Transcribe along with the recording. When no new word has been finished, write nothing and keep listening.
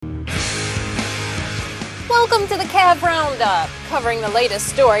Welcome to the Cav Round-Up, covering the latest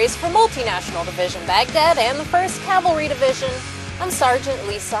stories for multinational Division-Baghdad and the 1st Cavalry Division. I'm Sergeant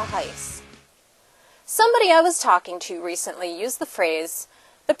Lisa Heise. Somebody I was talking to recently used the phrase,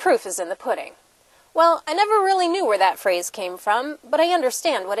 "the proof is in the pudding." Well, I never really knew where that phrase came from, but I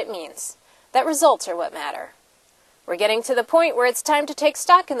understand what it means. That results are what matter. We're getting to the point where it's time to take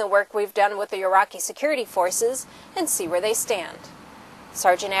stock in the work we've done with the Iraqi security forces and see where they stand.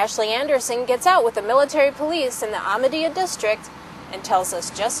 Sergeant Ashley Anderson gets out with the military police in the Ahmadiyya district and tells us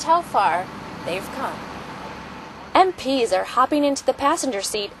just how far they've come. MPs are hopping into the passenger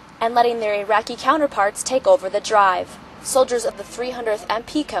seat and letting their Iraqi counterparts take over the drive. Soldiers of the 300th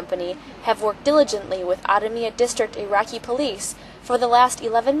MP Company have worked diligently with Ahmadiyya District Iraqi police for the last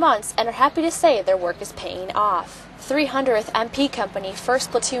 11 months and are happy to say their work is paying off. 300th MP Company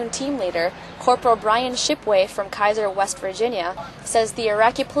 1st Platoon Team Leader Corporal Brian Shipway from Kaiser, West Virginia, says the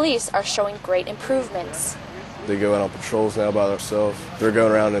Iraqi police are showing great improvements. They go out on patrols now by themselves. They're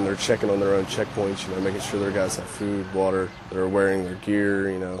going around and they're checking on their own checkpoints, making sure their guys have food, water, they're wearing their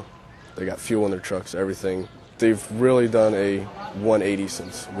gear, they got fuel in their trucks, everything. They've really done a 180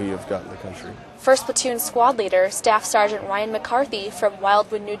 since we have gotten the country. 1st Platoon Squad Leader Staff Sergeant Ryan McCarthy from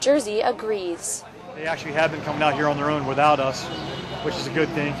Wildwood, New Jersey agrees. They actually have been coming out here on their own without us, which is a good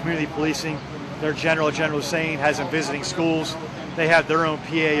thing. Community policing, their General Hussein has them visiting schools. They have their own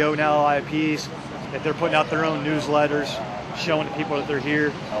PAO now, IPs, that they're putting out their own newsletters, showing the people that they're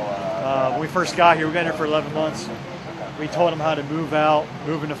here. When we first got here, we got here for 11 months. We told them how to move out,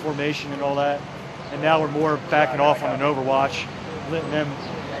 move into formation and all that. And now we're more backing off on an overwatch, letting them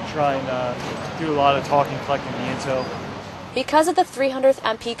try and do a lot of talking, collecting the intel. Because of the 300th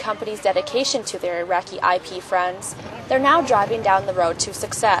MP Company's dedication to their Iraqi IP friends, they're now driving down the road to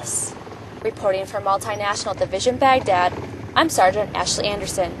success. Reporting for Multinational Division-Baghdad, I'm Sergeant Ashley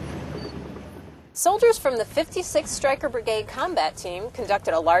Anderson. Soldiers from the 56th Stryker Brigade combat team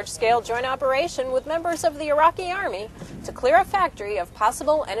conducted a large-scale joint operation with members of the Iraqi Army to clear a factory of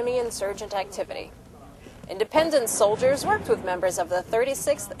possible enemy insurgent activity. Independent soldiers worked with members of the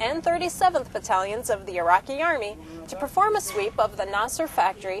 36th and 37th Battalions of the Iraqi Army to perform a sweep of the Nasser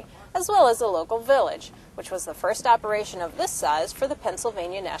factory as well as a local village, which was the first operation of this size for the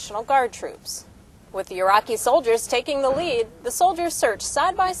Pennsylvania National Guard troops. With the Iraqi soldiers taking the lead, the soldiers searched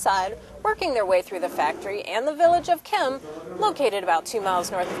side by side, working their way through the factory and the village of Kim, located about 2 miles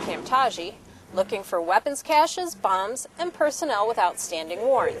north of Camp Taji, looking for weapons caches, bombs, and personnel with outstanding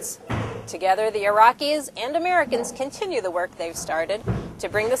warrants. Together, the Iraqis and Americans continue the work they've started to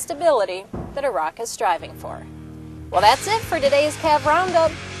bring the stability that Iraq is striving for. Well, that's it for today's Cav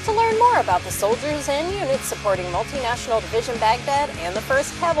Roundup. To learn more about the soldiers and units supporting multinational Division-Baghdad and the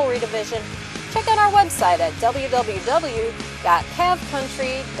 1st Cavalry Division, check out our website at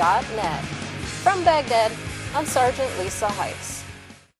www.cavcountry.net. From Baghdad, I'm Sergeant Lisa Heise.